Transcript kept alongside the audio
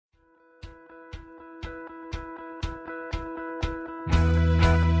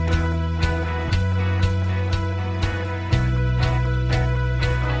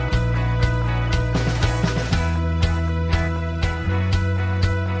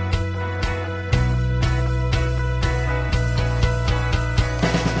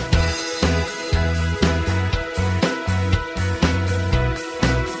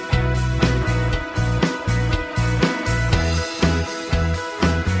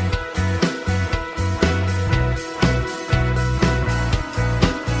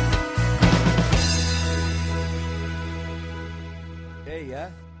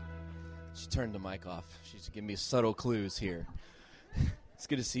turned the mic off. She's giving me subtle clues here. It's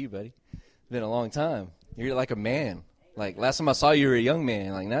good to see you, buddy. It's been a long time. You're like a man. Like, last time I saw you, you were a young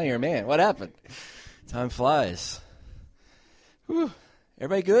man. Like, now you're a man. What happened? Time flies. Whew.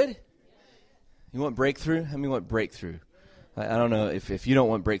 Everybody good? You want breakthrough? How many want breakthrough? I don't know. If you don't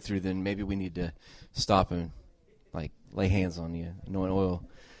want breakthrough, then maybe we need to stop and, like, lay hands on you, anoint oil.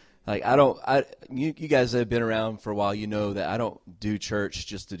 Like, you guys that have been around for a while, you know that I don't do church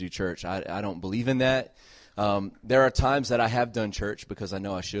just to do church. I don't believe in that. There are times that I have done church because I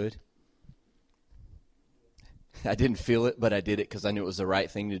know I should. I didn't feel it, but I did it because I knew it was the right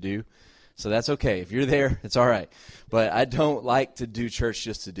thing to do. So that's okay. If you're there, it's all right. But I don't like to do church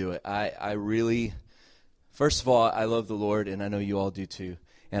just to do it. I really, first of all, I love the Lord, and I know you all do too.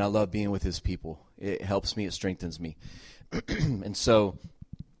 And I love being with his people. It helps me. It strengthens me. And so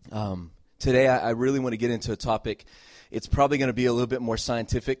today I really want to get into a topic. It's probably going to be a little bit more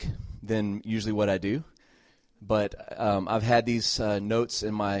scientific than usually what I do. But I've had these notes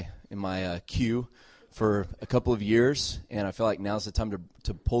in my queue for a couple of years, and I feel like now's the time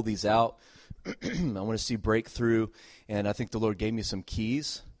to pull these out. I want to see breakthrough, and I think the Lord gave me some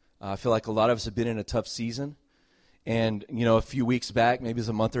keys. I feel like a lot of us have been in a tough season. And, you know, a few weeks back, maybe it was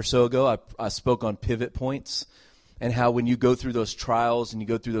a month or so ago, I spoke on pivot points and how when you go through those trials and you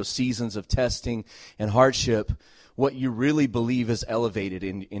go through those seasons of testing and hardship, what you really believe is elevated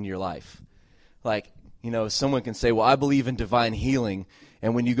in your life. Like, you know, someone can say, well, I believe in divine healing.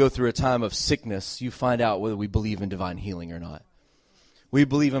 And when you go through a time of sickness, you find out whether we believe in divine healing or not. We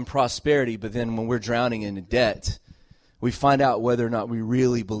believe in prosperity, but then when we're drowning in debt, we find out whether or not we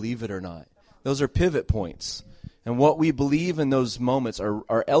really believe it or not. Those are pivot points. And what we believe in those moments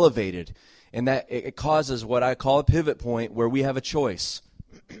are elevated. And that it causes what I call a pivot point where we have a choice.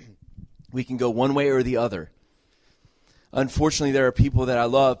 We can go one way or the other. Unfortunately, there are people that I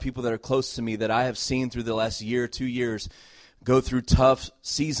love, people that are close to me that I have seen through the last year, 2 years, go through tough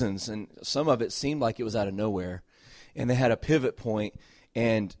seasons. And some of it seemed like it was out of nowhere. And they had a pivot point,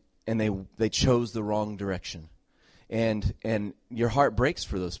 and they chose the wrong direction. And your heart breaks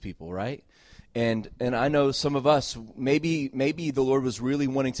for those people, right? And I know some of us, maybe the Lord was really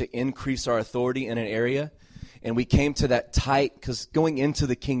wanting to increase our authority in an area, and we came to that tight, because going into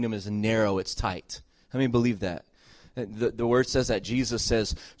the kingdom is narrow, it's tight. How many believe that? The word says that. Jesus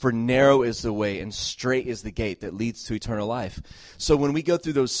says, for narrow is the way and straight is the gate that leads to eternal life. So when we go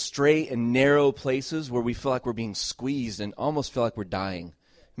through those straight and narrow places where we feel like we're being squeezed and almost feel like we're dying.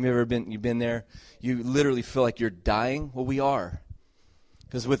 Have you ever been there? You literally feel like you're dying? Well, we are.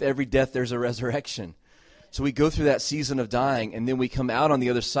 Because with every death, there's a resurrection. So we go through that season of dying, and then we come out on the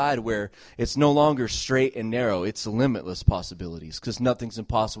other side where it's no longer straight and narrow. It's limitless possibilities, because nothing's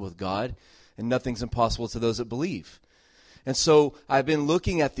impossible with God, and nothing's impossible to those that believe. And so I've been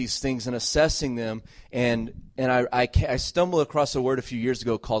looking at these things and assessing them, and I stumbled across a word a few years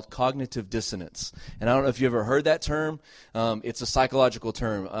ago called cognitive dissonance. And I don't know if you ever heard that term. It's a psychological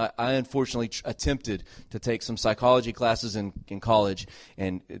term. I unfortunately attempted to take some psychology classes in college,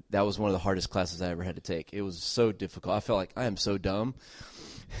 and that was one of the hardest classes I ever had to take. It was so difficult. I felt like I am so dumb.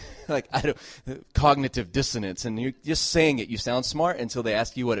 Like, cognitive dissonance, and you're just saying it. You sound smart until they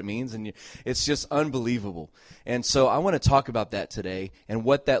ask you what it means, and it's just unbelievable. And so I want to talk about that today and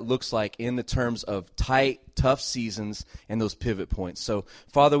what that looks like in the terms of tight, tough seasons and those pivot points. So,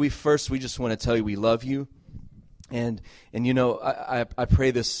 Father, we just want to tell you we love you. And you know, I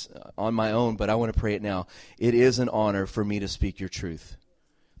pray this on my own, but I want to pray it now. It is an honor for me to speak your truth.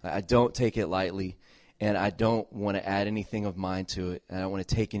 I don't take it lightly. And I don't want to add anything of mine to it, and I don't want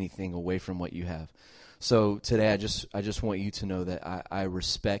to take anything away from what you have. So today I just want you to know that I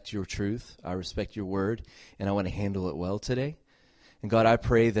respect your truth, I respect your word, and I want to handle it well today. And God, I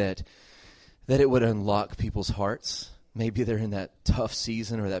pray that it would unlock people's hearts. Maybe they're in that tough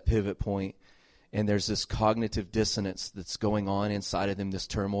season or that pivot point, and there's this cognitive dissonance that's going on inside of them, this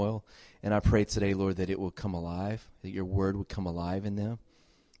turmoil. And I pray today, Lord, that it will come alive, that your word would come alive in them,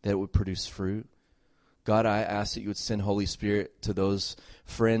 that it would produce fruit. God, I ask that you would send Holy Spirit to those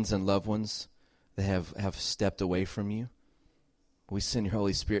friends and loved ones that have stepped away from you. We send your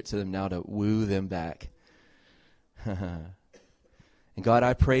Holy Spirit to them now to woo them back. And God,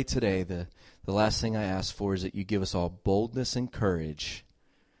 I pray today, the last thing I ask for is that you give us all boldness and courage,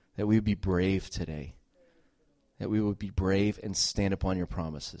 that we would be brave today, that we would be brave and stand upon your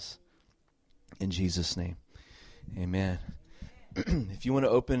promises. In Jesus' name, amen. If you want to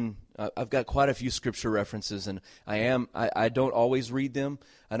open, I've got quite a few scripture references, and I don't always read them.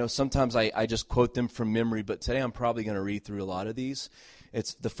 I know sometimes I just quote them from memory, but today I'm probably going to read through a lot of these.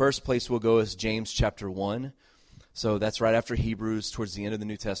 It's the first place we'll go is James chapter 1. So that's right after Hebrews, towards the end of the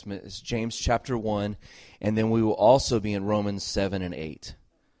New Testament. It's James chapter 1, and then we will also be in Romans 7 and 8.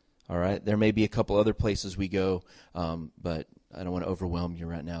 All right? There may be a couple other places we go, but I don't want to overwhelm you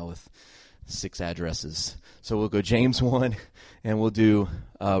right now with 6 addresses. So we'll go James 1, and we'll do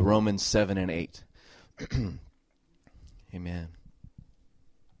Romans 7 and 8. Amen.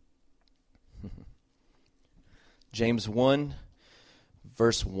 James 1,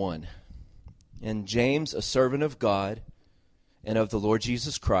 verse 1. And James, a servant of God and of the Lord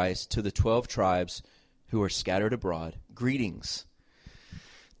Jesus Christ, to the 12 tribes who are scattered abroad, greetings.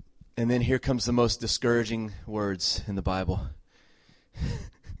 And then here comes the most discouraging words in the Bible.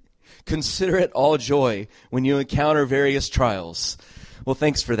 Consider it all joy when you encounter various trials. Well,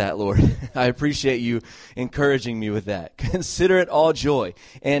 thanks for that, Lord. I appreciate you encouraging me with that. Consider it all joy.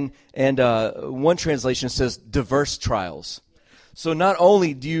 And one translation says diverse trials. So not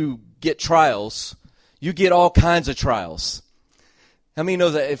only do you get trials, you get all kinds of trials. How many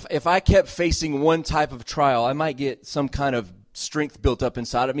know that if I kept facing one type of trial, I might get some kind of strength built up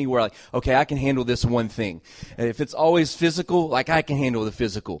inside of me where like, okay, I can handle this one thing. And if it's always physical, like I can handle the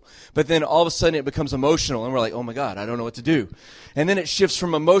physical. But then all of a sudden it becomes emotional and we're like, oh my God, I don't know what to do. And then it shifts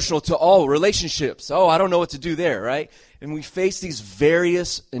from emotional to all relationships. Oh, I don't know what to do there, right? And we face these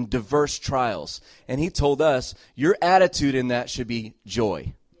various and diverse trials. And he told us, your attitude in that should be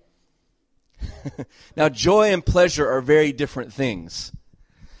joy. Now, joy and pleasure are very different things.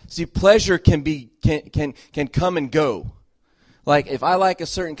 See, pleasure can come and go. Like if I like a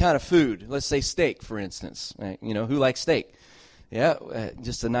certain kind of food, let's say steak, for instance. Right? You know, who likes steak? Yeah,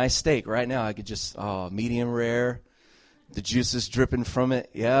 just a nice steak. Right now, I could just, medium rare, the juice is dripping from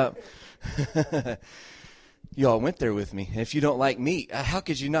it. Yeah. You all went there with me. If you don't like meat, how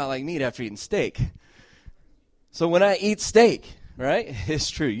could you not like meat after eating steak? So when I eat steak, right, it's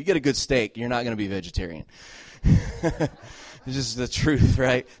true. You get a good steak, you're not going to be vegetarian. It's just the truth,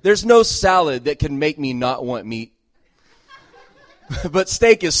 right? There's no salad that can make me not want meat. But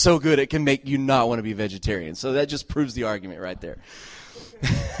steak is so good it can make you not want to be vegetarian. So that just proves the argument right there.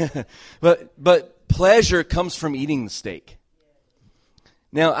 But pleasure comes from eating the steak.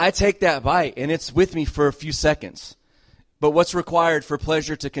 Now, I take that bite, and it's with me for a few seconds. But what's required for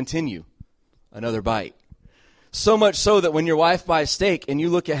pleasure to continue? Another bite. So much so that when your wife buys steak and you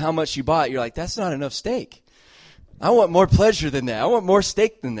look at how much you bought, you're like, that's not enough steak. I want more pleasure than that. I want more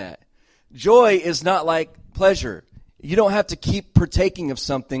steak than that. Joy is not like pleasure. You don't have to keep partaking of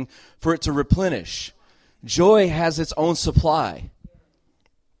something for it to replenish. Joy has its own supply.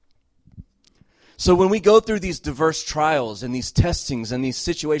 So when we go through these diverse trials and these testings and these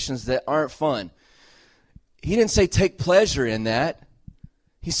situations that aren't fun, he didn't say take pleasure in that.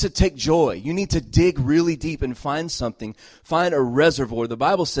 He said take joy. You need to dig really deep and find something. Find a reservoir. The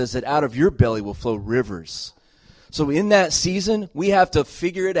Bible says that out of your belly will flow rivers. So in that season, we have to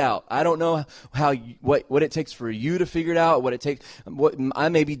figure it out. I don't know what it takes for you to figure it out. I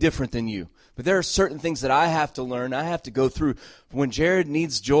may be different than you. But there are certain things that I have to learn. I have to go through. When Jared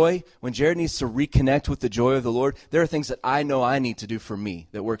needs joy, when Jared needs to reconnect with the joy of the Lord, there are things that I know I need to do for me,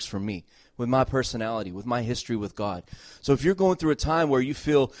 that works for me, with my personality, with my history with God. So if you're going through a time where you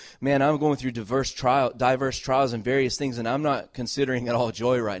feel, man, I'm going through diverse trials and various things, and I'm not considering it all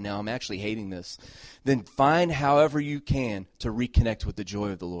joy right now, I'm actually hating this, then find however you can to reconnect with the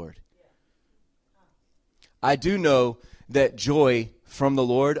joy of the Lord. I do know that joy from the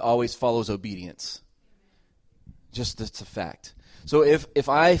Lord always follows obedience. Just that's a fact. So if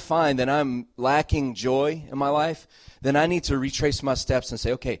I find that I'm lacking joy in my life, then I need to retrace my steps and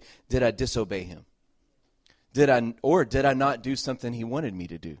say, okay, did I disobey him? Did I not do something he wanted me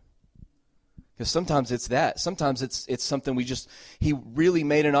to do? Because sometimes it's that. Sometimes it's something he really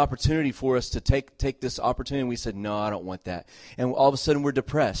made an opportunity for us to take this opportunity, and we said, no, I don't want that. And all of a sudden we're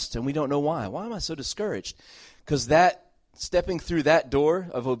depressed, and we don't know why. Why am I so discouraged? Because stepping through that door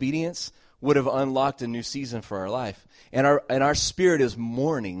of obedience would have unlocked a new season for our life. And our spirit is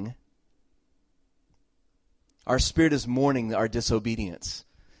mourning. Our spirit is mourning our disobedience,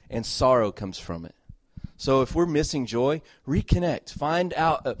 and sorrow comes from it. So if we're missing joy, reconnect. Find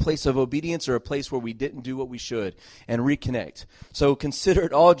out a place of obedience or a place where we didn't do what we should, and reconnect. So consider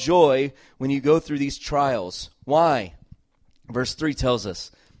it all joy when you go through these trials. Why? Verse 3 tells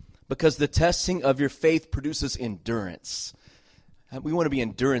us, because the testing of your faith produces endurance. We want to be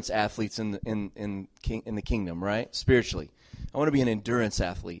endurance athletes in the kingdom, right? Spiritually. I want to be an endurance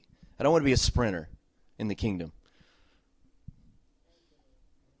athlete. I don't want to be a sprinter in the kingdom.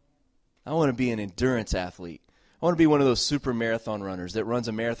 I want to be an endurance athlete. I want to be one of those super marathon runners that runs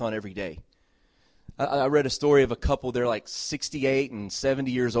a marathon every day. I read a story of a couple, they're like 68 and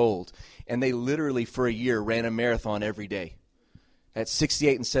 70 years old, and they literally for a year ran a marathon every day at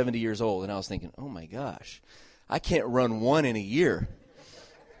 68 and 70 years old. And I was thinking, oh my gosh, I can't run one in a year.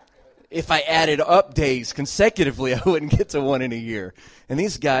 If I added up days consecutively, I wouldn't get to one in a year. And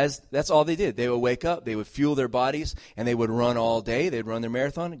these guys, that's all they did. They would wake up, they would fuel their bodies, and they would run all day. They'd run their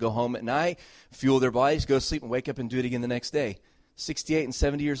marathon, go home at night, fuel their bodies, go to sleep, and wake up and do it again the next day. 68 and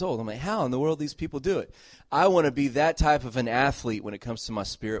 70 years old. I'm like, how in the world these people do it? I want to be that type of an athlete when it comes to my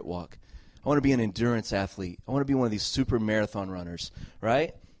spirit walk. I want to be an endurance athlete. I want to be one of these super marathon runners,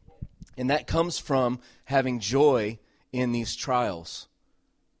 right? And that comes from having joy in these trials.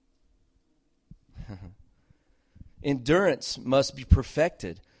 Endurance must be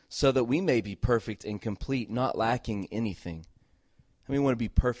perfected so that we may be perfect and complete, not lacking anything. I mean, we want to be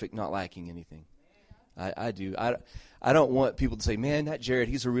perfect, not lacking anything. I do. I don't want people to say, man, that Jared,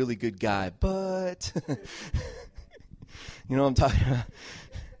 he's a really good guy, but you know what I'm talking about?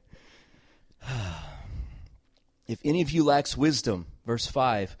 If any of you lacks wisdom, verse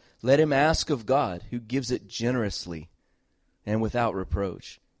 5, let him ask of God, who gives it generously and without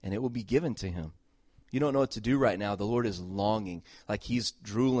reproach, and it will be given to him. You don't know what to do right now. The Lord is longing, like he's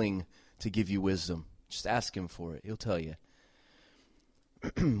drooling to give you wisdom. Just ask him for it. He'll tell you.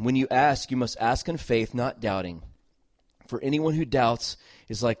 When you ask, you must ask in faith, not doubting. For anyone who doubts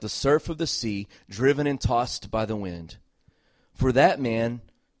is like the surf of the sea, driven and tossed by the wind. For that man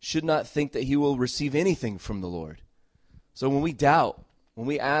should not think that he will receive anything from the Lord. So when we doubt, when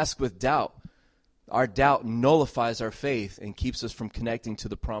we ask with doubt, our doubt nullifies our faith and keeps us from connecting to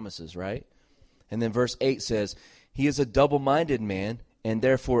the promises, right? And then verse 8 says, he is a double-minded man and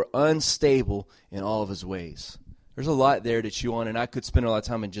therefore unstable in all of his ways. There's a lot there to chew on, and I could spend a lot of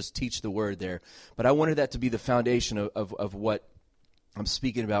time and just teach the word there. But I wanted that to be the foundation of what I'm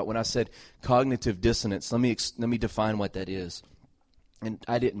speaking about. When I said cognitive dissonance, let me define what that is. And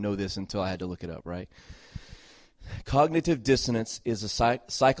I didn't know this until I had to look it up, right? Cognitive dissonance is a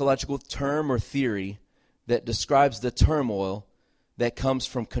psychological term or theory that describes the turmoil that comes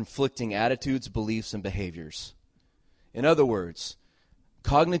from conflicting attitudes, beliefs, and behaviors. In other words,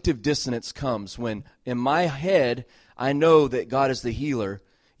 cognitive dissonance comes when in my head I know that God is the healer,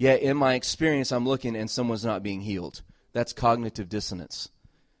 yet in my experience I'm looking and someone's not being healed. That's cognitive dissonance.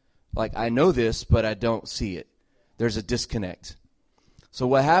 Like I know this, but I don't see it. There's a disconnect. So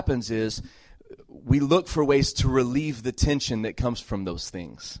what happens is we look for ways to relieve the tension that comes from those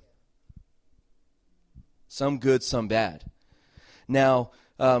things. Some good, some bad. Now,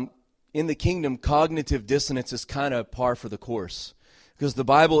 in the kingdom, cognitive dissonance is kind of par for the course because the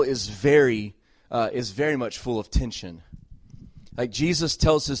Bible is very much full of tension. Like Jesus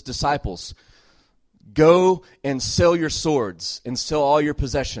tells his disciples, go and sell your swords and sell all your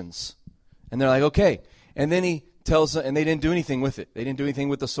possessions. And they're like, okay. And then he tells them, and they didn't do anything with it. They didn't do anything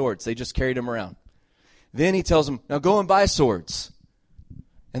with the swords. They just carried them around. Then he tells them, now go and buy swords.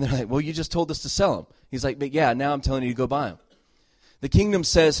 And they're like, well, you just told us to sell them. He's like, but yeah, now I'm telling you to go buy them. The kingdom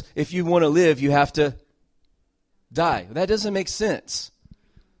says if you want to live, you have to die. That doesn't make sense.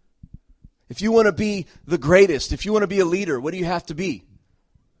 If you want to be the greatest, if you want to be a leader, what do you have to be?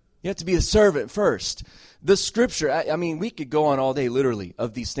 You have to be a servant first. The scripture, I mean, we could go on all day literally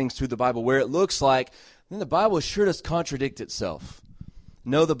of these things through the Bible where it looks like, then the Bible sure does contradict itself.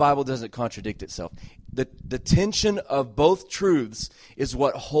 No, the Bible doesn't contradict itself. The tension of both truths is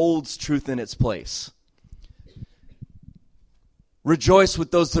what holds truth in its place. Rejoice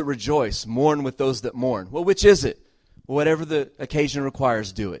with those that rejoice. Mourn with those that mourn. Well, which is it? Well, whatever the occasion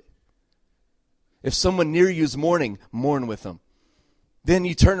requires, do it. If someone near you is mourning, mourn with them. Then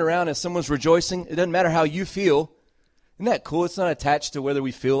you turn around and someone's rejoicing. It doesn't matter how you feel. Isn't that cool? It's not attached to whether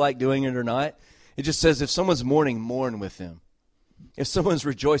we feel like doing it or not. It just says if someone's mourning, mourn with them. If someone's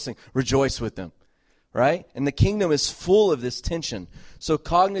rejoicing, rejoice with them. Right? And the kingdom is full of this tension. So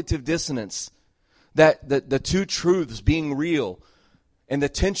cognitive dissonance, that the two truths being real, and the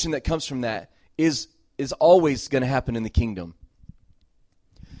tension that comes from that is always going to happen in the kingdom.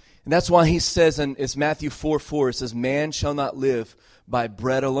 And that's why he says, and it's Matthew 4:4, it says, man shall not live by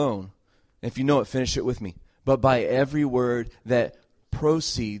bread alone. And if you know it, finish it with me. But by every word that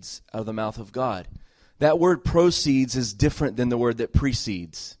proceeds out of the mouth of God. That word proceeds is different than the word that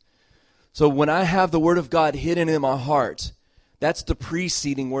precedes. So when I have the word of God hidden in my heart, that's the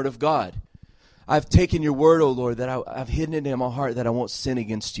preceding word of God. I've taken your word, O Lord, that I've hidden it in my heart that I won't sin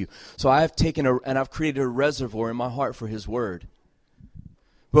against you. So I've taken and I've created a reservoir in my heart for his word.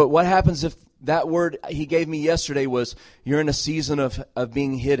 But what happens if that word he gave me yesterday was, you're in a season of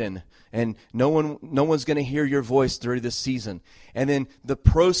being hidden, and no one's going to hear your voice during this season. And then the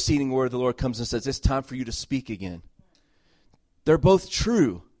proceeding word of the Lord comes and says, it's time for you to speak again. They're both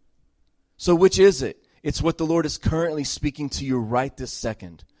true. So which is it? It's what the Lord is currently speaking to you right this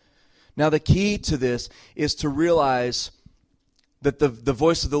second. Now the key to this is to realize that the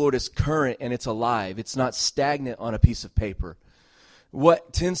voice of the Lord is current and it's alive. It's not stagnant on a piece of paper.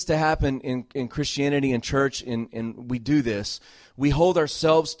 What tends to happen in Christianity and church, and we do this, we hold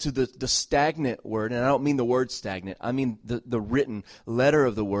ourselves to the stagnant word, and I don't mean the word stagnant, I mean the written letter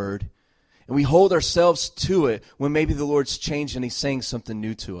of the word, and we hold ourselves to it when maybe the Lord's changed and he's saying something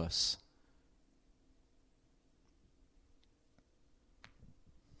new to us.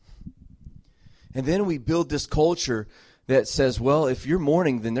 And then we build this culture that says, well, if you're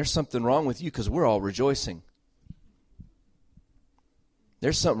mourning, then there's something wrong with you because we're all rejoicing.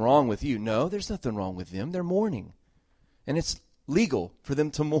 There's something wrong with you. No, there's nothing wrong with them. They're mourning. And it's legal for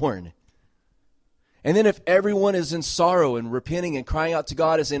them to mourn. And then if everyone is in sorrow and repenting and crying out to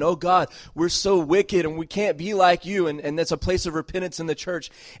God and saying, oh God, we're so wicked and we can't be like you, and that's a place of repentance in the church,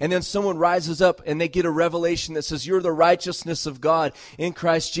 and then someone rises up and they get a revelation that says you're the righteousness of God in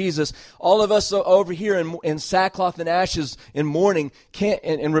Christ Jesus, all of us over here in sackcloth and ashes in mourning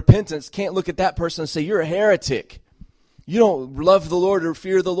and repentance can't look at that person and say you're a heretic. You don't love the Lord or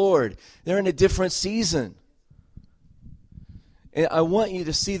fear the Lord. They're in a different season. And I want you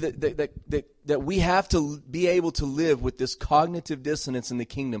to see that we have to be able to live with this cognitive dissonance in the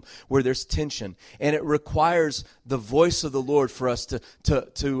kingdom where there's tension. And it requires the voice of the Lord for us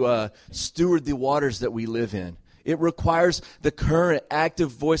to steward the waters that we live in. It requires the current active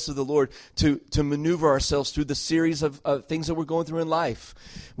voice of the Lord to maneuver ourselves through the series of things that we're going through in life.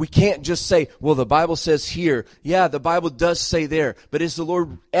 We can't just say, well, the Bible says here. Yeah, the Bible does say there. But is the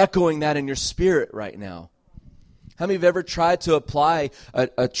Lord echoing that in your spirit right now? How many have ever tried to apply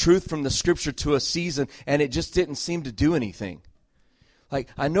a truth from the Scripture to a season and it just didn't seem to do anything? Like,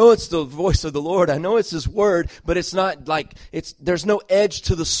 I know it's the voice of the Lord. I know it's His Word, but it's not like, there's no edge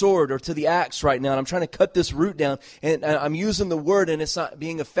to the sword or to the axe right now. And I'm trying to cut this root down, and I'm using the Word, and it's not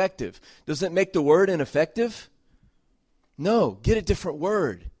being effective. Does it make the Word ineffective? No. Get a different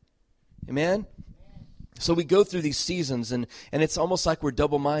word. Amen? So we go through these seasons, and it's almost like we're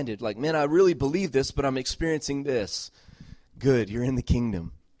double-minded. Like, man, I really believe this, but I'm experiencing this. Good. You're in the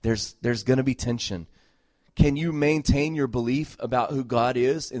kingdom. There's going to be tension. Can you maintain your belief about who God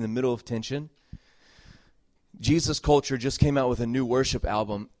is in the middle of tension? Jesus Culture just came out with a new worship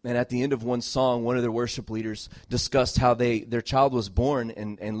album, and at the end of one song, one of their worship leaders discussed how their child was born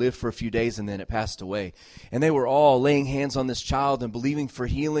and lived for a few days, and then it passed away. And they were all laying hands on this child and believing for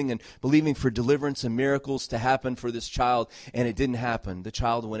healing and believing for deliverance and miracles to happen for this child, and it didn't happen. The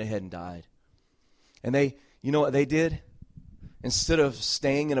child went ahead and died. And you know what they did? Instead of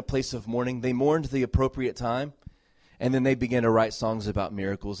staying in a place of mourning, they mourned the appropriate time, and then they began to write songs about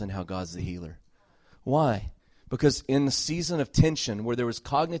miracles and how God's the healer. Why? Because in the season of tension, where there was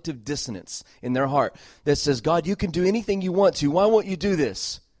cognitive dissonance in their heart that says, God, you can do anything you want to. Why won't you do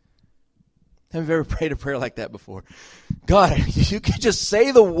this? Have you ever prayed a prayer like that before? God, you could just say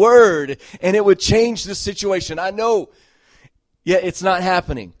the word, and it would change the situation. I know, yet it's not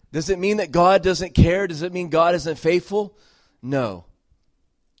happening. Does it mean that God doesn't care? Does it mean God isn't faithful? No.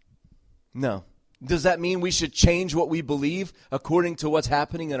 No. Does that mean we should change what we believe according to what's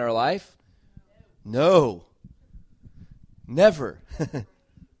happening in our life? No. Never.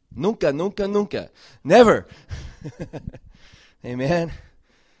 Nunca, nunca, nunca. Never. Amen.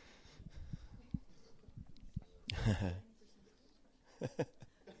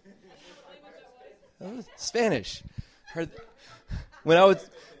 Spanish. When I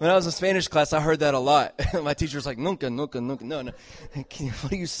was in Spanish class, I heard that a lot. My teacher was like, nunca, nunca, nunca. No.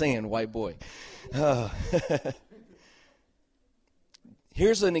 What are you saying, white boy?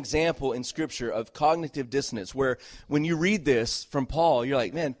 Here's an example in Scripture of cognitive dissonance where when you read this from Paul, you're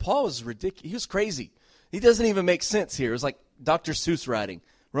like, man, Paul was ridiculous. He was crazy. He doesn't even make sense here. It was like Dr. Seuss writing.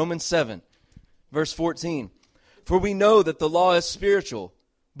 Romans 7, verse 14. For we know that the law is spiritual,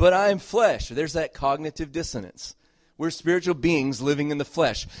 but I am flesh. There's that cognitive dissonance. We're spiritual beings living in the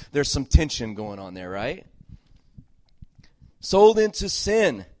flesh. There's some tension going on there, right? Sold into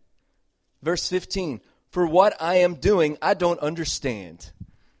sin. Verse 15. For what I am doing, I don't understand.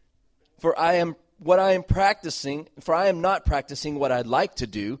 For I am not practicing what I'd like to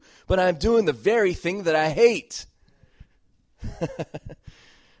do, but I'm doing the very thing that I hate.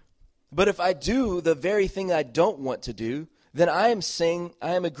 But if I do the very thing I don't want to do, then I am saying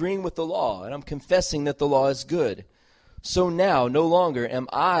I am agreeing with the law, and I'm confessing that the law is good. So now no longer am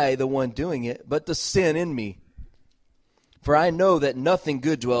I the one doing it, but the sin in me. For I know that nothing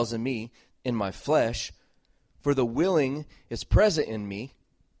good dwells in me, in my flesh. For the willing is present in me,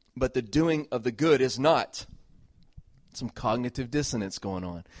 but the doing of the good is not. Some cognitive dissonance going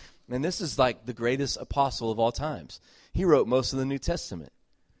on. And this is like the greatest apostle of all times. He wrote most of the New Testament.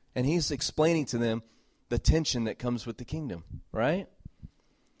 And he's explaining to them the tension that comes with the kingdom, right?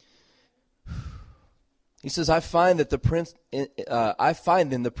 He says, I find then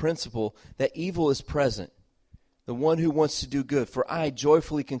the principle that evil is present, the one who wants to do good. For I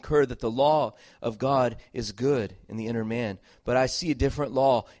joyfully concur that the law of God is good in the inner man. But I see a different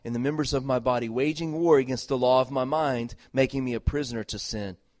law in the members of my body, waging war against the law of my mind, making me a prisoner to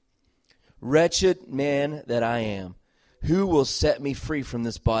sin. Wretched man that I am, who will set me free from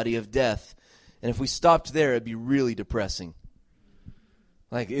this body of death? And if we stopped there, it'd be really depressing.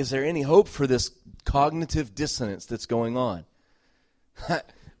 Like, is there any hope for this cognitive dissonance that's going on?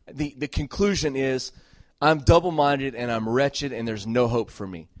 The conclusion is, I'm double-minded and I'm wretched and there's no hope for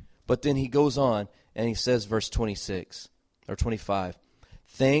me. But then he goes on and he says, verse 26 or 25,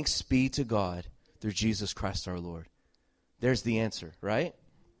 thanks be to God through Jesus Christ our Lord. There's the answer, right?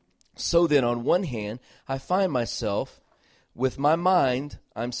 So then, on one hand, I find myself, with my mind,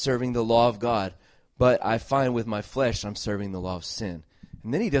 I'm serving the law of God. But I find with my flesh, I'm serving the law of sin.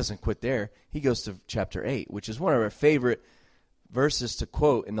 And then he doesn't quit there. He goes to chapter 8, which is one of our favorite verses to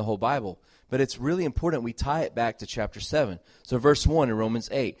quote in the whole Bible. But it's really important we tie it back to chapter 7. So verse 1 in Romans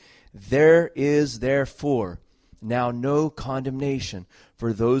 8, there is therefore now no condemnation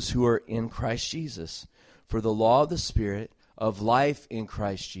for those who are in Christ Jesus. For the law of the Spirit of life in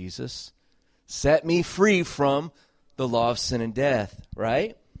Christ Jesus set me free from the law of sin and death,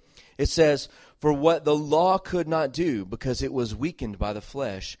 right? It says, for what the law could not do because it was weakened by the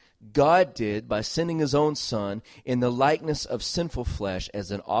flesh, God did by sending his own Son in the likeness of sinful flesh as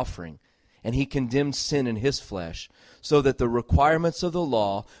an offering. And he condemned sin in his flesh so that the requirements of the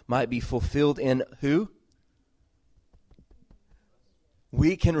law might be fulfilled in who?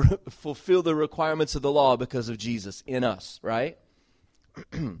 We can fulfill the requirements of the law because of Jesus in us, right?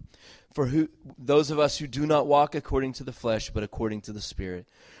 For those of us who do not walk according to the flesh, but according to the Spirit.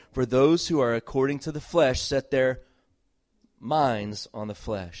 For those who are according to the flesh set their minds on the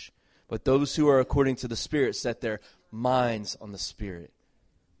flesh. But those who are according to the Spirit set their minds on the Spirit.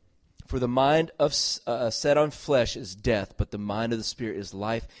 For the mind set on flesh is death, but the mind of the Spirit is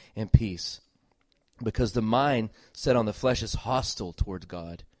life and peace. Because the mind set on the flesh is hostile toward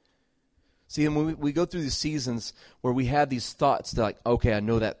God. See, and when we go through these seasons where we have these thoughts, they're like, okay, I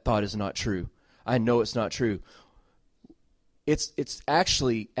know that thought is not true. I know it's not true. It's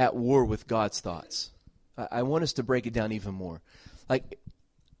actually at war with God's thoughts. I want us to break it down even more. Like,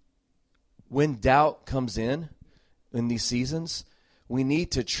 when doubt comes in these seasons, we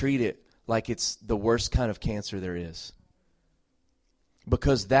need to treat it like it's the worst kind of cancer there is.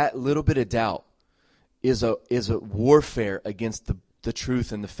 Because that little bit of doubt is a warfare against the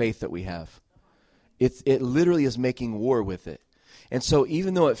truth and the faith that we have. It literally is making war with it. And so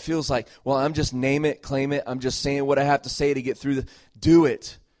even though it feels like, well, I'm just name it, claim it, I'm just saying what I have to say to get through do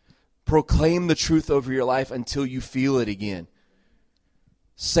it. Proclaim the truth over your life until you feel it again.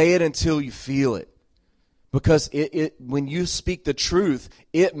 Say it until you feel it. Because when you speak the truth,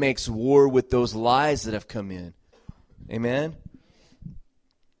 it makes war with those lies that have come in. Amen?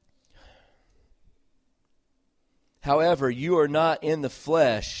 However, you are not in the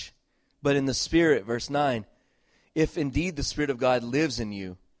flesh, but in the Spirit. Verse 9. If indeed the Spirit of God lives in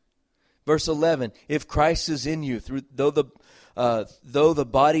you. Verse 11. If Christ is in you, though the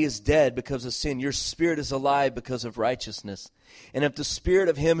body is dead because of sin, your spirit is alive because of righteousness. And if the Spirit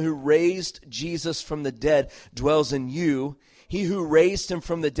of him who raised Jesus from the dead dwells in you, he who raised him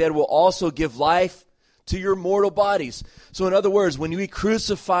from the dead will also give life to your mortal bodies. So in other words, when we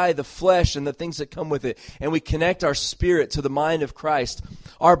crucify the flesh and the things that come with it, and we connect our spirit to the mind of Christ,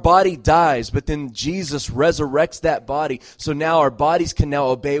 our body dies, but then Jesus resurrects that body. So now our bodies can now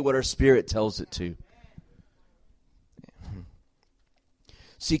obey what our spirit tells it to.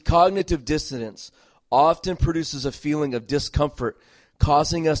 See, cognitive dissonance often produces a feeling of discomfort,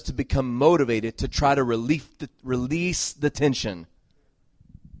 causing us to become motivated to try to release the tension.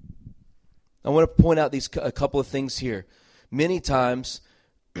 I want to point out a couple of things here. Many times,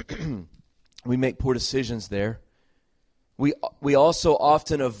 we make poor decisions there. We also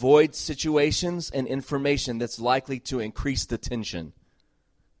often avoid situations and information that's likely to increase the tension.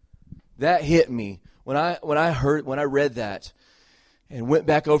 That hit me when I read that and went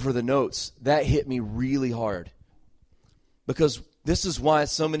back over the notes. That hit me really hard, because this is why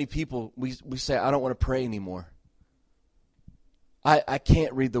so many people we say, I don't want to pray anymore. I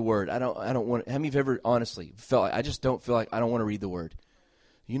can't read the Word. I don't want. How many of you ever honestly felt like, I just don't feel like I don't want to read the Word?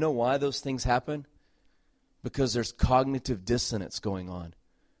 You know why those things happen? Because there's cognitive dissonance going on.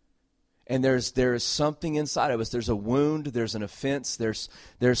 And there is something inside of us. There's a wound, there's an offense, there's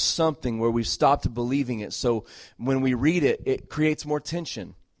something where we've stopped believing it. So when we read it, it creates more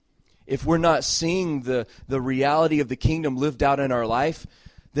tension. If we're not seeing the reality of the kingdom lived out in our life,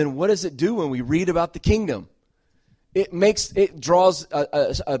 then what does it do when we read about the kingdom? It draws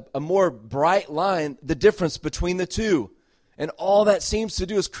a more bright line, the difference between the two. And all that seems to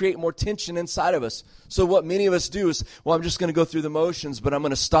do is create more tension inside of us. So what many of us do is, well, I'm just going to go through the motions, but I'm going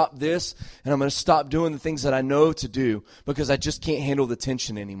to stop this, and I'm going to stop doing the things that I know to do because I just can't handle the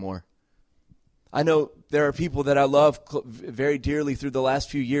tension anymore. I know there are people that I love very dearly through the last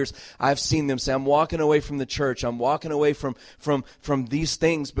few years. I've seen them say, I'm walking away from the church. I'm walking away from these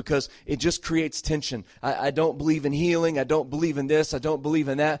things because it just creates tension. I don't believe in healing. I don't believe in this. I don't believe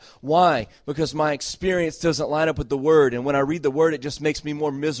in that. Why? Because my experience doesn't line up with the Word. And when I read the Word, it just makes me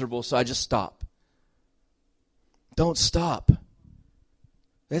more miserable, so I just stop. Don't stop.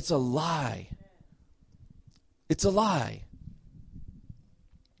 It's a lie. It's a lie.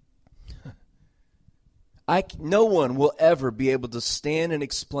 No one will ever be able to stand and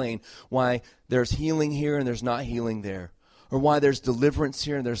explain why there's healing here and there's not healing there, or why there's deliverance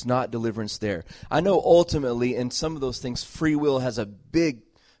here and there's not deliverance there. I know ultimately in some of those things, free will has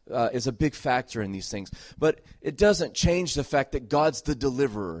is a big factor in these things, but it doesn't change the fact that God's the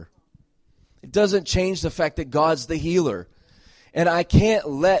deliverer. It doesn't change the fact that God's the healer. And I can't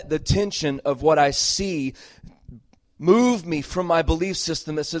let the tension of what I see move me from my belief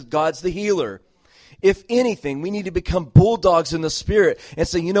system that says God's the healer. If anything, we need to become bulldogs in the Spirit and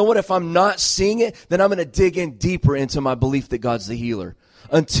say, you know what, if I'm not seeing it, then I'm going to dig in deeper into my belief that God's the healer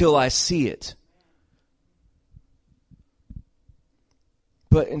until I see it.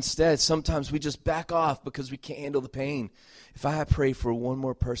 But instead, sometimes we just back off because we can't handle the pain. If I pray for one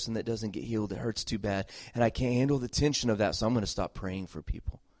more person that doesn't get healed, it hurts too bad, and I can't handle the tension of that, so I'm going to stop praying for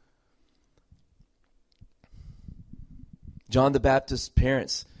people. John the Baptist's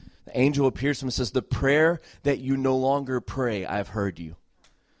parents, the angel appears to him and says, the prayer that you no longer pray, I've heard you.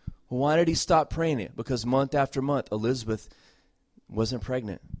 Well, why did he stop praying it? Because month after month, Elizabeth wasn't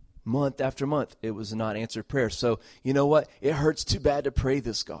pregnant. Month after month, it was a not answered prayer. So, you know what? It hurts too bad to pray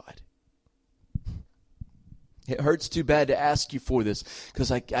this, God. It hurts too bad to ask you for this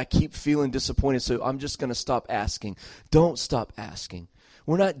because I keep feeling disappointed, so I'm just going to stop asking. Don't stop asking.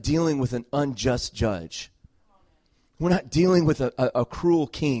 We're not dealing with an unjust judge. We're not dealing with a cruel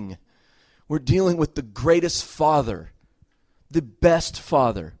king. We're dealing with the greatest Father, the best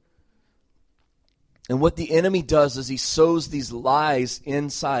Father. And what the enemy does is he sows these lies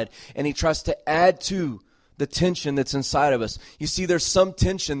inside, and he tries to add to the tension that's inside of us. You see, there's some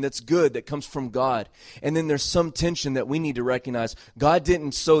tension that's good that comes from God, and then there's some tension that we need to recognize. God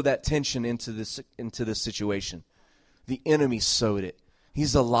didn't sow that tension into this situation. The enemy sowed it.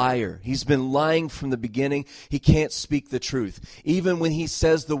 He's a liar. He's been lying from the beginning. He can't speak the truth. Even when he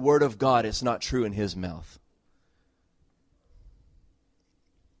says the word of God, it's not true in his mouth.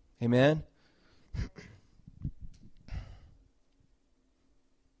 Amen?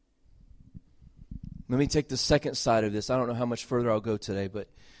 Let me take the second side of this. I don't know how much further I'll go today, but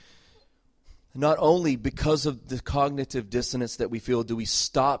not only because of the cognitive dissonance that we feel do we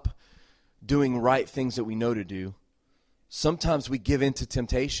stop doing right things that we know to do, sometimes we give in to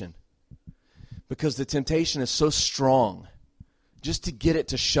temptation because the temptation is so strong. Just to get it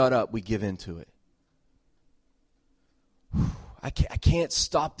to shut up, we give in to it. I can't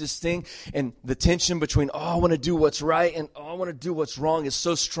stop this thing. And the tension between, I want to do what's right and, I want to do what's wrong is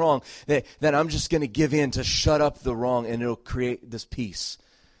so strong that I'm just going to give in to shut up the wrong, and it'll create this peace.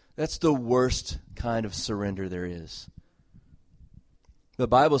 That's the worst kind of surrender there is. The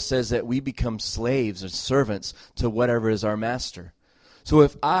Bible says that we become slaves or servants to whatever is our master. So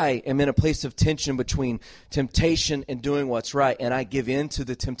if I am in a place of tension between temptation and doing what's right, and I give in to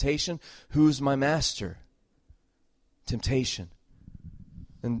the temptation, who's my master? Temptation.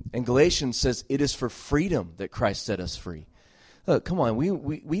 And Galatians says it is for freedom that Christ set us free. Look, come on,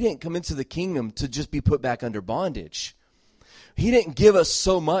 we didn't come into the kingdom to just be put back under bondage. He didn't give us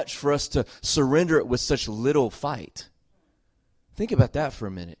so much for us to surrender it with such little fight. Think about that for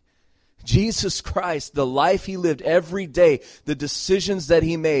a minute. Jesus Christ, the life he lived every day, the decisions that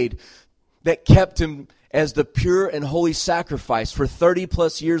he made that kept him as the pure and holy sacrifice for 30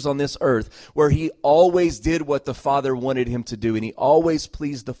 plus years on this earth, where he always did what the Father wanted him to do, and he always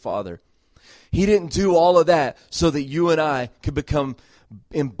pleased the Father. He didn't do all of that so that you and I could become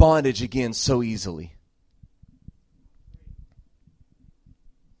in bondage again so easily.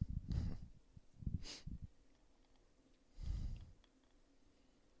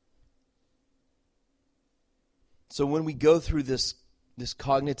 So when we go through this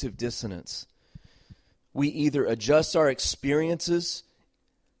cognitive dissonance, we either adjust our experiences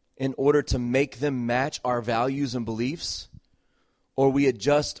in order to make them match our values and beliefs, or we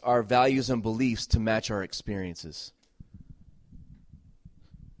adjust our values and beliefs to match our experiences.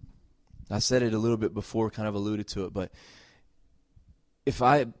 I said it a little bit before, kind of alluded to it, but if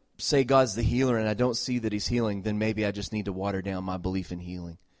I say God's the healer and I don't see that he's healing, then maybe I just need to water down my belief in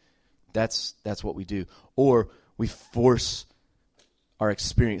healing. That's what we do. Or we force our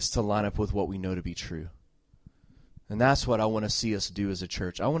experience to line up with what we know to be true. And that's what I want to see us do as a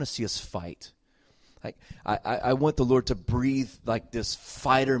church. I want to see us fight. Like I want the Lord to breathe like this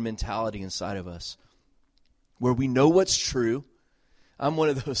fighter mentality inside of us, where we know what's true. I'm one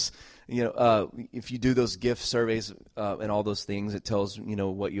of those, if you do those gift surveys and all those things, it tells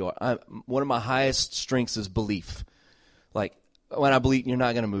what you are. One of my highest strengths is belief. Like when I believe, you're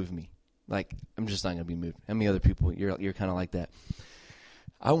not going to move me. Like I'm just not going to be moved. How many other people you're kind of like that?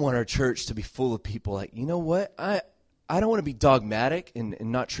 I want our church to be full of people like, you know what? I don't want to be dogmatic and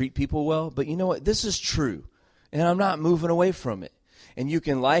not treat people well, but you know what? This is true, and I'm not moving away from it. And you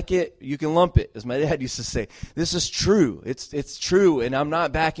can like it, you can lump it, as my dad used to say. This is true. It's true, and I'm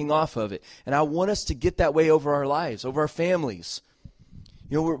not backing off of it. And I want us to get that way over our lives, over our families.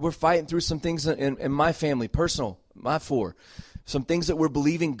 We're fighting through some things in my family, some things that we're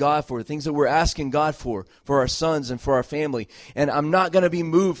believing God for, things that we're asking God for our sons and for our family. And I'm not going to be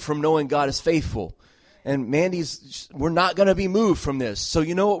moved from knowing God is faithful. And we're not going to be moved from this. So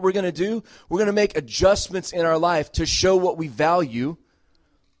you know what we're going to do? We're going to make adjustments in our life to show what we value,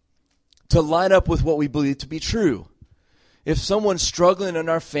 to line up with what we believe to be true. If someone's struggling in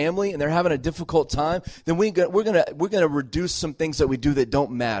our family and they're having a difficult time, then we're going to reduce some things that we do that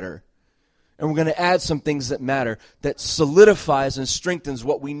don't matter. And we're going to add some things that matter, that solidifies and strengthens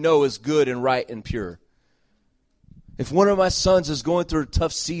what we know is good and right and pure. If one of my sons is going through a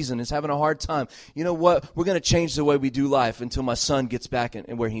tough season, is having a hard time, you know what? We're going to change the way we do life until my son gets back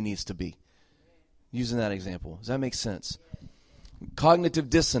in where he needs to be. Using that example. Does that make sense? Cognitive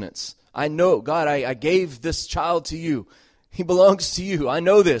dissonance. I know, God, I gave this child to you. He belongs to you. I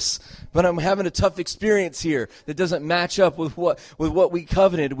know this, but I'm having a tough experience here that doesn't match up with what we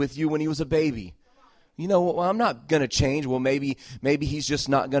covenanted with you when he was a baby. Well, I'm not going to change. Well, maybe he's just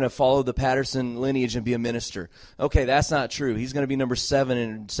not going to follow the Patterson lineage and be a minister. Okay, that's not true. He's going to be number 7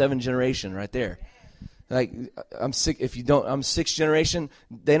 in 7 generation right there. Like I'm sixth generation.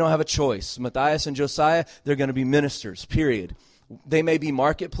 They don't have a choice. Matthias and Josiah, they're going to be ministers. Period. They may be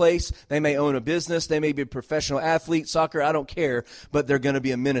marketplace. They may own a business. They may be a professional athlete, soccer. I don't care. But they're going to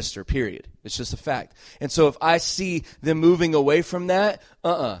be a minister, period. It's just a fact. And so if I see them moving away from that,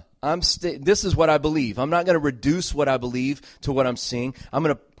 this is what I believe. I'm not going to reduce what I believe to what I'm seeing. I'm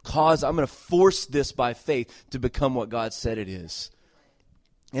going to force this by faith to become what God said it is.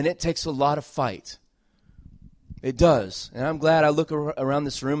 And it takes a lot of fight. It does. And I'm glad I look around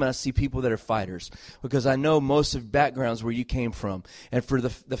this room and I see people that are fighters, because I know most of backgrounds where you came from. And for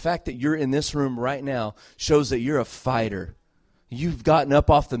the fact that you're in this room right now shows that you're a fighter. You've gotten up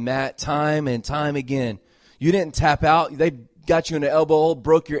off the mat time and time again. You didn't tap out. They got you in the elbow hole,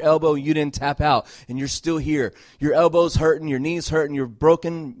 broke your elbow, and you didn't tap out. And you're still here. Your elbow's hurting, your knee's hurting, you're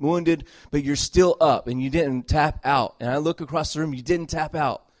broken, wounded, but you're still up and you didn't tap out. And I look across the room, you didn't tap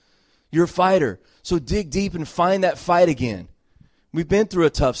out. You're a fighter. So dig deep and find that fight again. We've been through a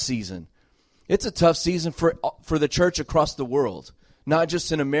tough season. It's a tough season for the church across the world. Not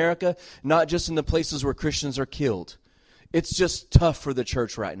just in America, not just in the places where Christians are killed. It's just tough for the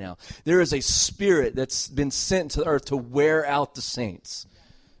church right now. There is a spirit that's been sent to the earth to wear out the saints.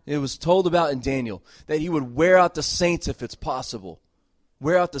 It was told about in Daniel that he would wear out the saints if it's possible.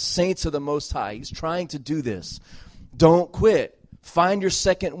 Wear out the saints of the Most High. He's trying to do this. Don't quit. Find your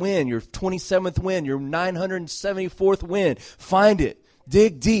second win, your 27th win, your 974th win. Find it.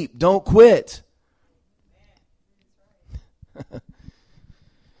 Dig deep. Don't quit.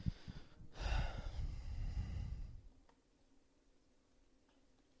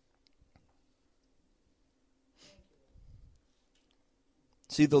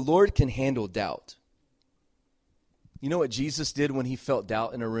 See, the Lord can handle doubt. You know what Jesus did when he felt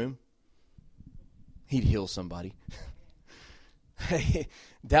doubt in a room? He'd heal somebody.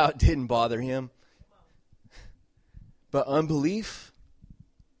 Doubt didn't bother him. But unbelief's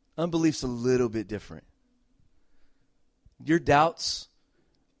a little bit different. Your doubts,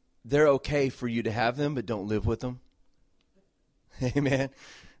 they're okay for you to have them, but don't live with them. Amen.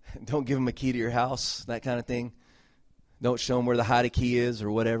 Don't give them a key to your house, that kind of thing. Don't show them where the hide key is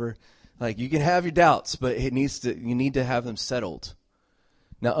or whatever. Like, you can have your doubts, but you need to have them settled.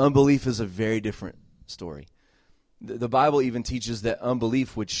 Now, unbelief is a very different story. The Bible even teaches that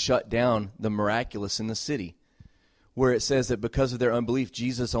unbelief would shut down the miraculous in the city, where it says that because of their unbelief,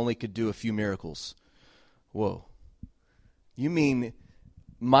 Jesus only could do a few miracles. Whoa. You mean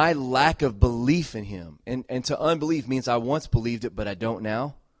my lack of belief in him? And to unbelief means I once believed it, but I don't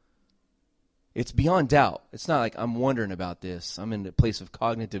now. It's beyond doubt. It's not like I'm wondering about this. I'm in a place of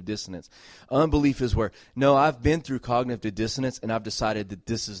cognitive dissonance. Unbelief is where, no, I've been through cognitive dissonance and I've decided that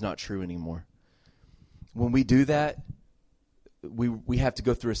this is not true anymore. When we do that, we have to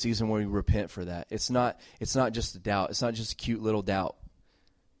go through a season where we repent for that. It's not just a doubt. It's not just a cute little doubt.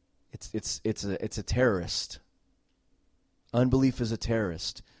 It's a terrorist. Unbelief is a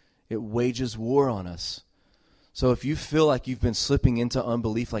terrorist. It wages war on us. So if you feel like you've been slipping into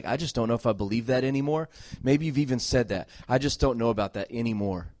unbelief, like I just don't know if I believe that anymore, maybe you've even said that. I just don't know about that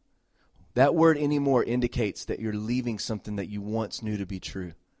anymore. That word anymore indicates that you're leaving something that you once knew to be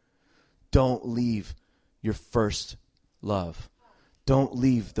true. Don't leave your first love. Don't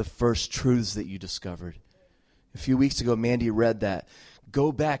leave the first truths that you discovered. A few weeks ago, Mandy read that.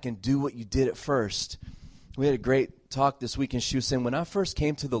 Go back and do what you did at first. We had a great talk this week, and she was saying, when I first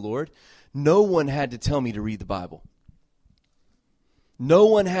came to the Lord, no one had to tell me to read the Bible. No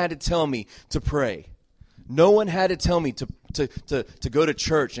one had to tell me to pray. No one had to tell me to go to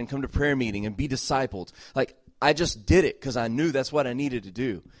church and come to prayer meeting and be discipled. Like, I just did it because I knew that's what I needed to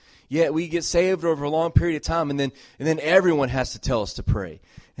do. Yet we get saved over a long period of time, and then everyone has to tell us to pray.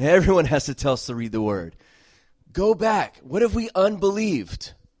 And everyone has to tell us to read the Word. Go back. What if we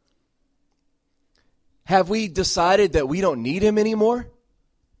unbelieved? Have we decided that we don't need him anymore?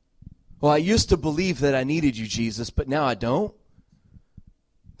 Well, I used to believe that I needed you, Jesus, but now I don't.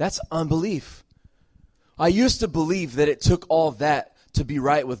 That's unbelief. I used to believe that it took all that to be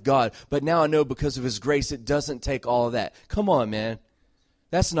right with God, but now I know because of his grace it doesn't take all of that. Come on, man.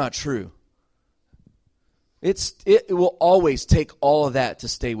 That's not true. It will always take all of that to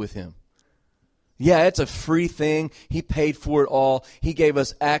stay with him. Yeah, it's a free thing. He paid for it all. He gave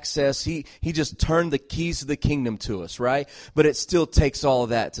us access. He just turned the keys of the kingdom to us, right? But it still takes all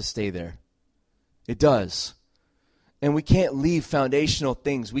of that to stay there. It does. And we can't leave foundational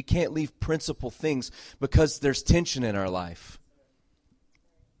things. We can't leave principal things because there's tension in our life.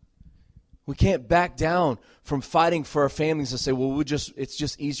 We can't back down from fighting for our families and say, well, it's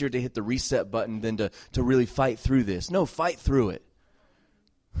just easier to hit the reset button than to really fight through this. No, fight through it.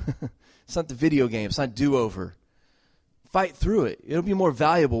 It's not the video game. It's not do-over. Fight through it. It'll be more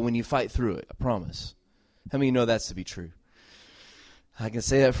valuable when you fight through it, I promise. How many of you know that's to be true? I can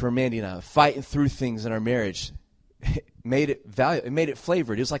say that for Mandy and I. Fighting through things in our marriage made it valuable. It made it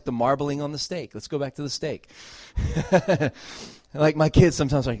flavored. It was like the marbling on the steak. Let's go back to the steak. Like my kids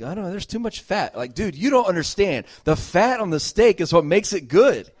sometimes are like, I don't know, there's too much fat. Like, dude, you don't understand. The fat on the steak is what makes it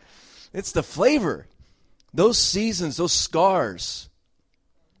good. It's the flavor. Those seasons, those scars,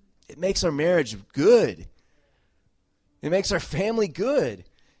 it makes our marriage good. It makes our family good.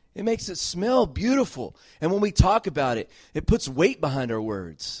 It makes it smell beautiful. And when we talk about it, it puts weight behind our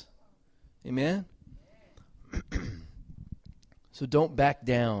words. Amen? So don't back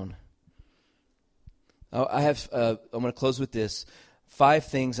down. I'm going to close with this. 5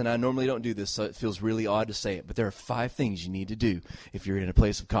 things, and I normally don't do this, so it feels really odd to say it, but there are 5 things you need to do if you're in a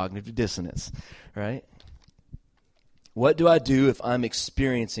place of cognitive dissonance, right? What do I do if I'm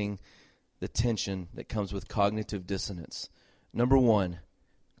experiencing the tension that comes with cognitive dissonance? Number 1,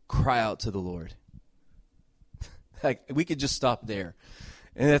 cry out to the Lord. Like, we could just stop there.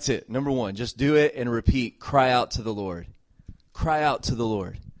 And that's it. Number 1, just do it and repeat. Cry out to the Lord. Cry out to the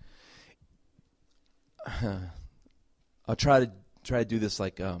Lord. I'll try to do this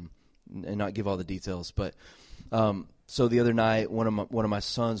like and not give all the details. But so the other night, one of my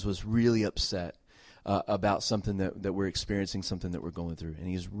sons was really upset about something that we're experiencing, something that we're going through, and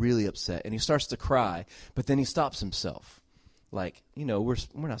he's really upset, and he starts to cry, but then he stops himself. Like, we're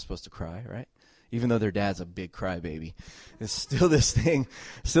not supposed to cry, right? Even though their dad's a big crybaby, it's still this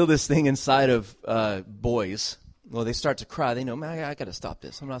thing inside of boys. Well, they start to cry. They know, man, I got to stop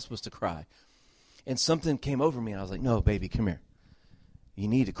this. I'm not supposed to cry. And something came over me, and I was like, no, baby, come here. You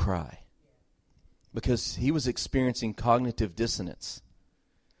need to cry. Because he was experiencing cognitive dissonance.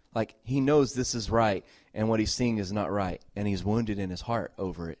 Like, he knows this is right, and what he's seeing is not right. And he's wounded in his heart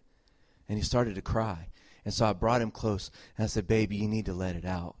over it. And he started to cry. And so I brought him close, and I said, baby, you need to let it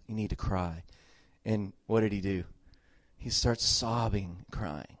out. You need to cry. And what did he do? He starts sobbing,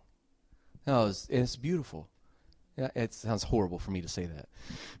 crying. Oh, it's beautiful. Yeah, it sounds horrible for me to say that.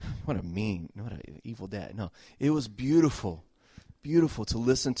 What an evil dad. No, it was beautiful, beautiful to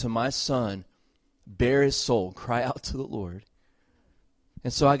listen to my son bare his soul, cry out to the Lord.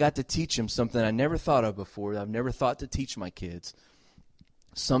 And so I got to teach him something I never thought of before. I've never thought to teach my kids.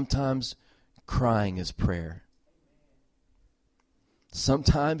 Sometimes crying is prayer.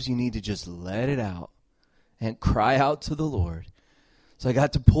 Sometimes you need to just let it out and cry out to the Lord. So I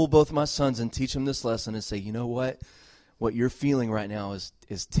got to pull both my sons and teach them this lesson and say, you know what? What you're feeling right now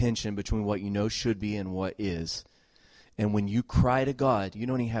is tension between what you know should be and what is. And when you cry to God, you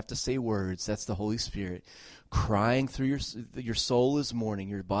don't even have to say words. That's the Holy Spirit. Crying through your soul is mourning,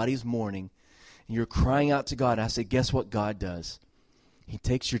 your body's mourning, and you're crying out to God. And I say, guess what God does? He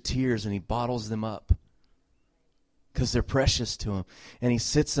takes your tears and he bottles them up because they're precious to him. And he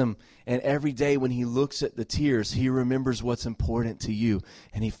sits them, and every day when he looks at the tears, he remembers what's important to you,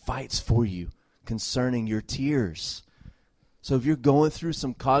 and he fights for you concerning your tears. So if you're going through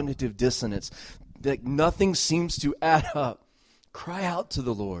some cognitive dissonance, that nothing seems to add up, cry out to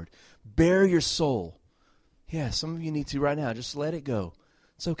the Lord. Bare your soul. Yeah, some of you need to right now. Just let it go.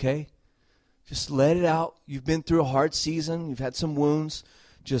 It's okay. Just let it out. You've been through a hard season. You've had some wounds.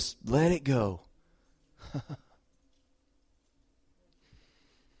 Just let it go.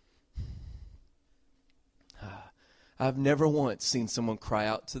 I've never once seen someone cry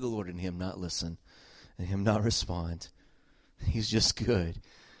out to the Lord and him not listen and him not respond. He's just good.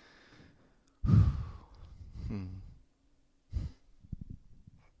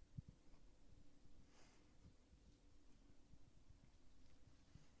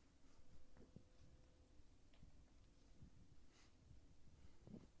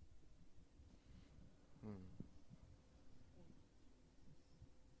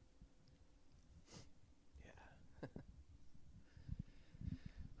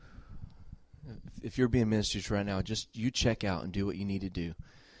 If you're being ministered right now, just you check out and do what you need to do.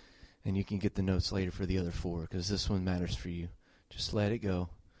 And you can get the notes later for the other 4, because this one matters for you. Just let it go.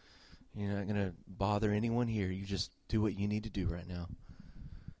 You're not going to bother anyone here. You just do what you need to do right now.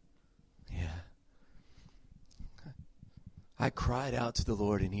 Yeah. I cried out to the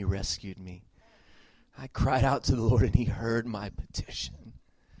Lord and he rescued me. I cried out to the Lord and he heard my petition.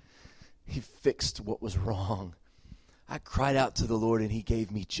 He fixed what was wrong. I cried out to the Lord and he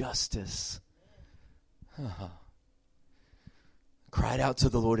gave me justice. Cried out to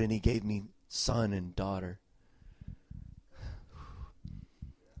the Lord and he gave me son and daughter.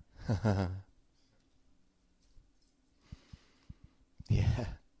 Yeah.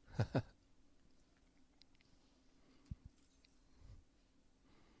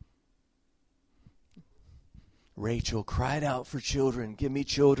 Rachel cried out for children. Give me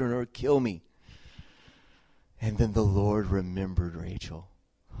children or kill me. And then the Lord remembered Rachel.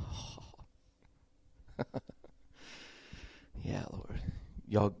 Yeah, Lord.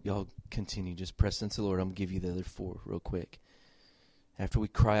 Y'all continue. Just press into the Lord. I'm going to give you the other 4 real quick. After we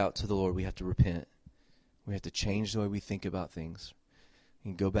cry out to the Lord, we have to repent. We have to change the way we think about things.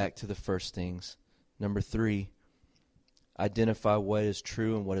 And go back to the first things. Number 3, identify what is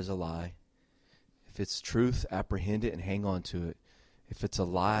true and what is a lie. If it's truth, apprehend it and hang on to it. If it's a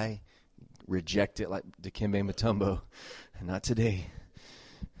lie, reject it like Dikembe Mutombo. Not today.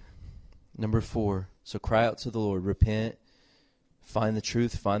 Number 4, so cry out to the Lord. Repent. Find the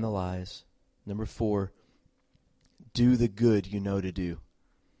truth. Find the lies. Number 4, do the good you know to do.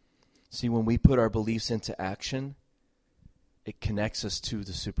 See, when we put our beliefs into action, it connects us to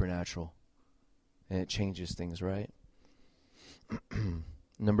the supernatural. And it changes things, right?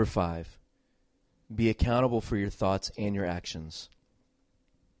 Number 5, be accountable for your thoughts and your actions.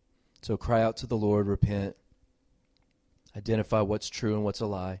 So cry out to the Lord, repent, identify what's true and what's a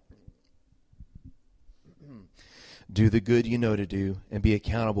lie. Do the good you know to do, and be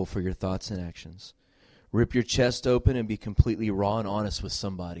accountable for your thoughts and actions. Rip your chest open and be completely raw and honest with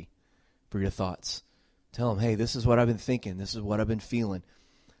somebody for your thoughts. Tell them, hey, this is what I've been thinking. This is what I've been feeling.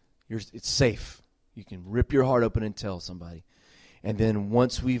 It's safe. You can rip your heart open and tell somebody. And then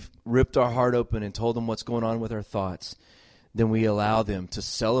once we've ripped our heart open and told them what's going on with our thoughts, then we allow them to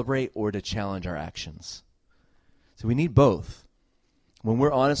celebrate or to challenge our actions. So we need both. When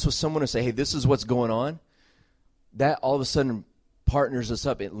we're honest with someone and say, hey, this is what's going on, that all of a sudden partners us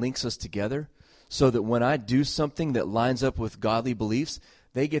up. It links us together so that when I do something that lines up with godly beliefs,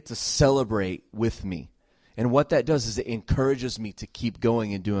 they get to celebrate with me. And what that does is it encourages me to keep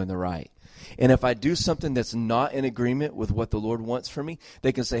going and doing the right. And if I do something that's not in agreement with what the Lord wants for me,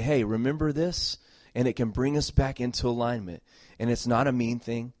 they can say, hey, remember this? And it can bring us back into alignment. And it's not a mean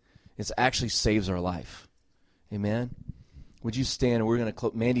thing. It actually saves our life. Amen? Would you stand? We're going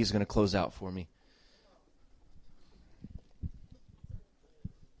to Mandy's going to close out for me.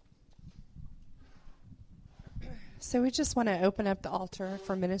 So we just want to open up the altar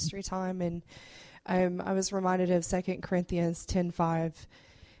for ministry time, and I was reminded of 2 Corinthians 10:5,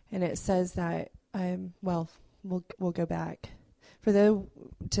 and it says that, we'll go back. For though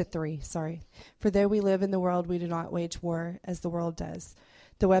we live in the world, we do not wage war as the world does.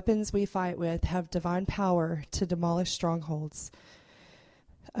 The weapons we fight with have divine power to demolish strongholds.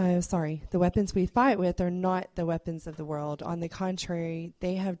 The weapons we fight with are not the weapons of the world. On the contrary,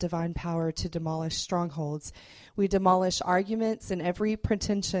 they have divine power to demolish strongholds. We demolish arguments and every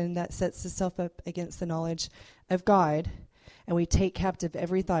pretension that sets itself up against the knowledge of God, and we take captive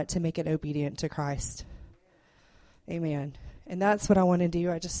every thought to make it obedient to Christ. Amen. And that's what I want to do.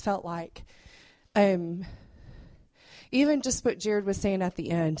 I just felt like, even just what Jared was saying at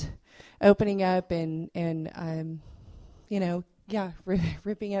the end, opening up and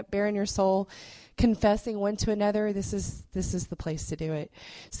ripping up, bearing your soul, confessing one to another. This is the place to do it.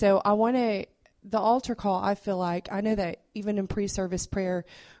 So the altar call, I feel like, I know that even in pre-service prayer,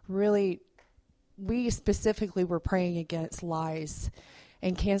 really, we specifically were praying against lies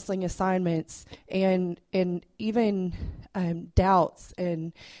and canceling assignments and even doubts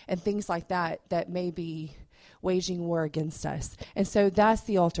and things like that may be waging war against us. And so that's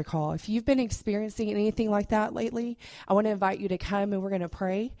the altar call. If you've been experiencing anything like that lately, I want to invite you to come and we're going to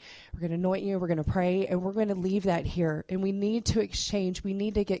pray. We're going to anoint you. We're going to pray and we're going to leave that here. And we need to exchange. We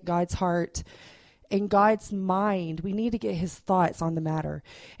need to get God's heart and God's mind. We need to get his thoughts on the matter.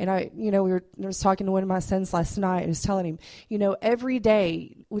 And I was talking to one of my sons last night and was telling him, every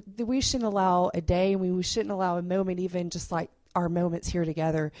day we shouldn't allow a day and we shouldn't allow a moment, even just like our moments here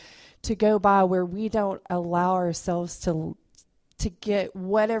together, to go by where we don't allow ourselves to get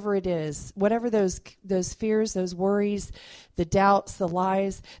whatever it is, whatever those fears, those worries, the doubts, the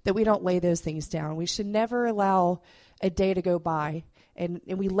lies, that we don't lay those things down. We should never allow a day to go by and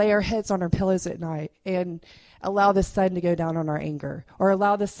we lay our heads on our pillows at night and allow the sun to go down on our anger or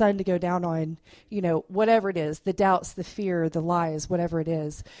allow the sun to go down on, whatever it is, the doubts, the fear, the lies, whatever it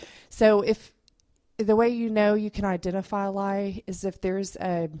is. So if the way you can identify a lie is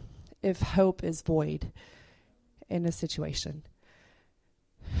if hope is void in a situation.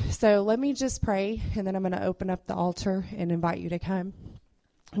 So let me just pray, and then I'm going to open up the altar and invite you to come.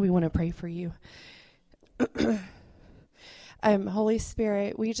 We want to pray for you. Holy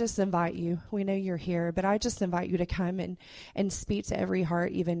Spirit, we just invite you. We know you're here, but I just invite you to come and speak to every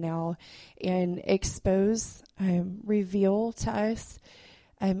heart even now and expose, reveal to us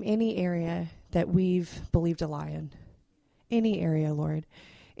any area that we've believed a lie in. Any area, Lord.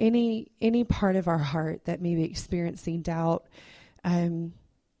 Any part of our heart that may be experiencing doubt,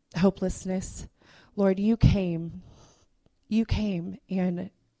 hopelessness. Lord, you came and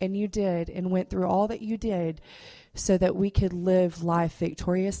you did and went through all that you did so that we could live life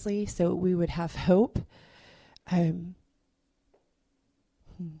victoriously, so we would have hope.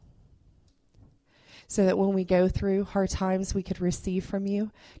 So that when we go through hard times, we could receive from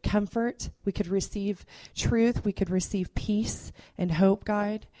you comfort, we could receive truth, we could receive peace and hope,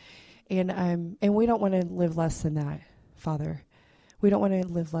 God. And we don't want to live less than that, Father. We don't want to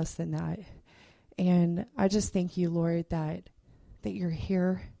live less than that. And I just thank you, Lord, that you're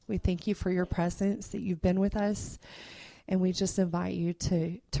here. We thank you for your presence, that you've been with us. And we just invite you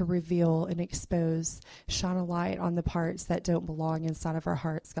to reveal and expose, shine a light on the parts that don't belong inside of our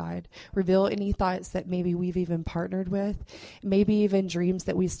hearts, God. Reveal any thoughts that maybe we've even partnered with, maybe even dreams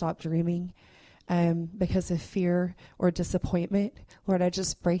that we stopped dreaming because of fear or disappointment. Lord, I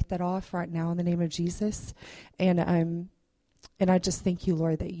just break that off right now in the name of Jesus. And I just thank you,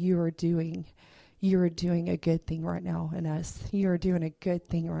 Lord, that you are doing a good thing right now in us. You are doing a good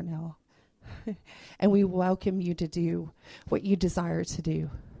thing right now. And we welcome you to do what you desire to do.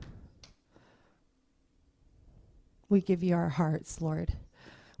 We give you our hearts, Lord.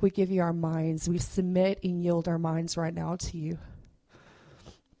 We give you our minds. We submit and yield our minds right now to you.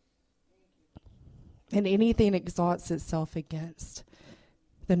 And anything exalts itself against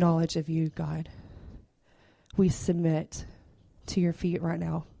the knowledge of you, God, we submit to your feet right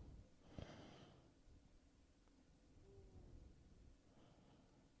now.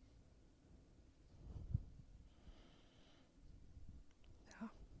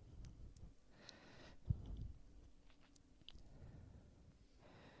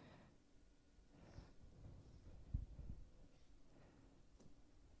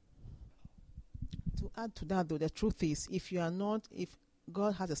 To add to that, though, the truth is, if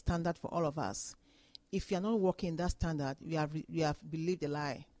God has a standard for all of us, if you are not walking in that standard, you have believed a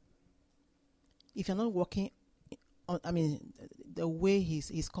lie. If you're not walking the way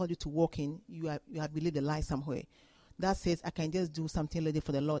he's called you to walk in, you have believed a lie somewhere. That says, I can just do something late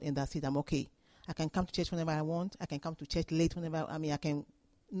for the Lord and that's it, I'm okay. I can come to church whenever I want. I can come to church late whenever, I can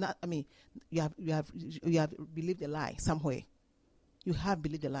not. I mean, you have believed a lie somewhere. You have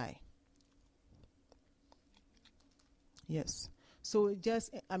believed a lie. Yes. So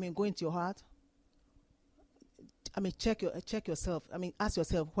just, go into your heart. Check yourself. Ask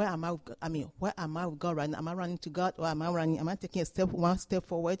yourself, where am I? Where am I with God right now? Am I running to God, or am I taking one step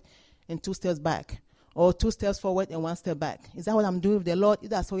forward and 2 steps back, or 2 steps forward and 1 step back? Is that what I'm doing with the Lord? If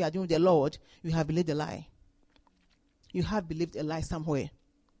that's what you are doing with the Lord, you have believed a lie. You have believed a lie somewhere,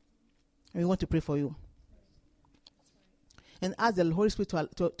 and we want to pray for you. And ask the Holy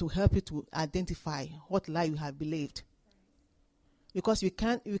Spirit to help you to identify what lie you have believed. Because you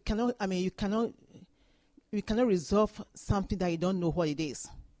cannot resolve something that you don't know what it is.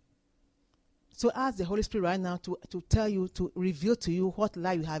 So ask the Holy Spirit right now to tell you, to reveal to you what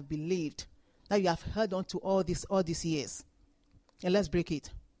lie you have believed, that you have held on to all these years. And let's break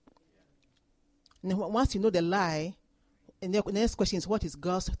it. And once you know the lie, and the next question is, what is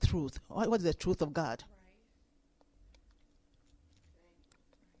God's truth? What is the truth of God?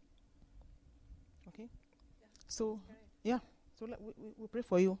 Okay? So, yeah. So we pray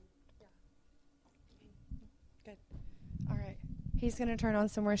for you. Good. All right. He's going to turn on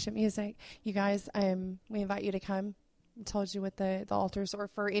some worship music. You guys, we invite you to come. I told you with the altars, or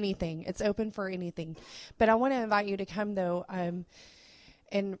for anything. It's open for anything. But I want to invite you to come, though.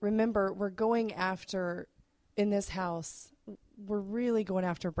 And remember, we're going after, in this house, we're really going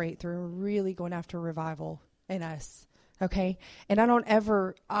after breakthrough. We're really going after revival in us. Okay? And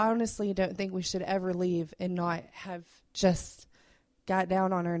I honestly don't think we should ever leave and not have just got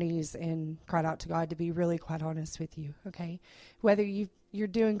down on our knees and cried out to God, to be really quite honest with you, okay? Whether you're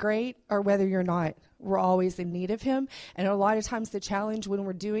doing great or whether you're not, we're always in need of him. And a lot of times the challenge when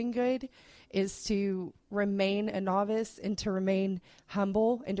we're doing good is to remain a novice and to remain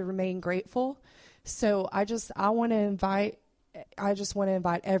humble and to remain grateful. So I just want to invite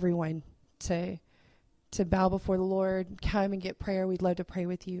everyone to bow before the Lord, come and get prayer. We'd love to pray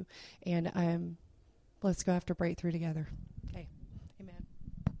with you. And let's go after breakthrough together.